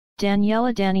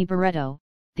Daniella Barretto,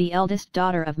 the eldest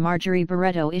daughter of Marjorie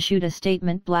Barretto, issued a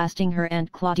statement blasting her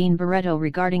aunt Claudine Barretto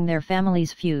regarding their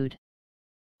family's feud.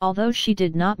 Although she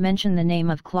did not mention the name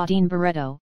of Claudine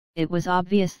Barretto, it was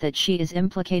obvious that she is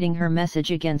implicating her message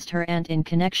against her aunt in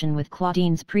connection with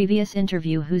Claudine's previous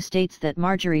interview, who states that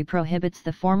Marjorie prohibits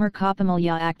the former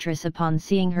Coppola actress upon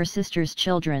seeing her sister's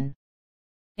children.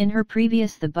 In her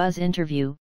previous The Buzz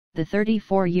interview, the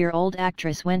 34-year-old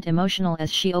actress went emotional as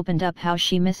she opened up how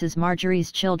she misses Marjorie's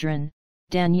children,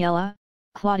 Daniella,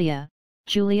 Claudia,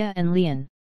 Julia and Leon.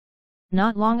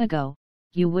 "Not long ago,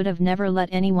 you would have never let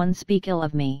anyone speak ill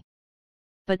of me.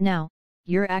 But now,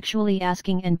 you're actually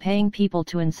asking and paying people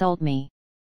to insult me.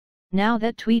 Now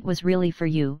that tweet was really for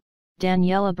you,"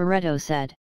 Daniella Barretto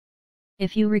said.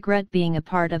 "If you regret being a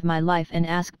part of my life and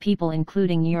ask people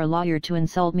including your lawyer to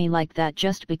insult me like that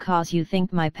just because you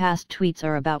think my past tweets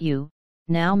are about you,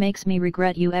 now makes me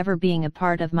regret you ever being a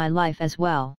part of my life as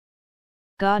well.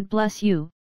 God bless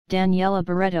you," Daniella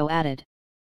Barretto added.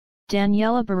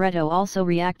 Daniella Barretto also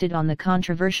reacted on the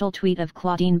controversial tweet of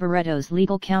Claudine Barretto's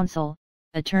legal counsel,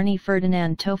 attorney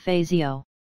Ferdinand Tofazio.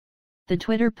 The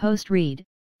Twitter post read,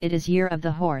 "It is year of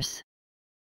the horse.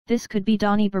 This could be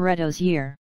Dani Barretto's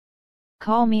year.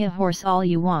 Call me a horse all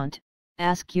you want,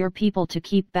 ask your people to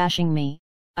keep bashing me,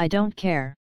 I don't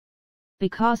care.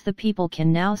 Because the people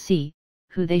can now see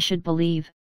who they should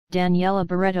believe," Daniella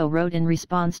Barretto wrote in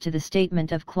response to the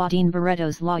statement of Claudine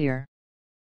Barretto's lawyer.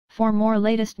 For more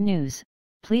latest news,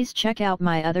 please check out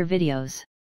my other videos.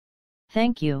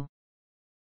 Thank you.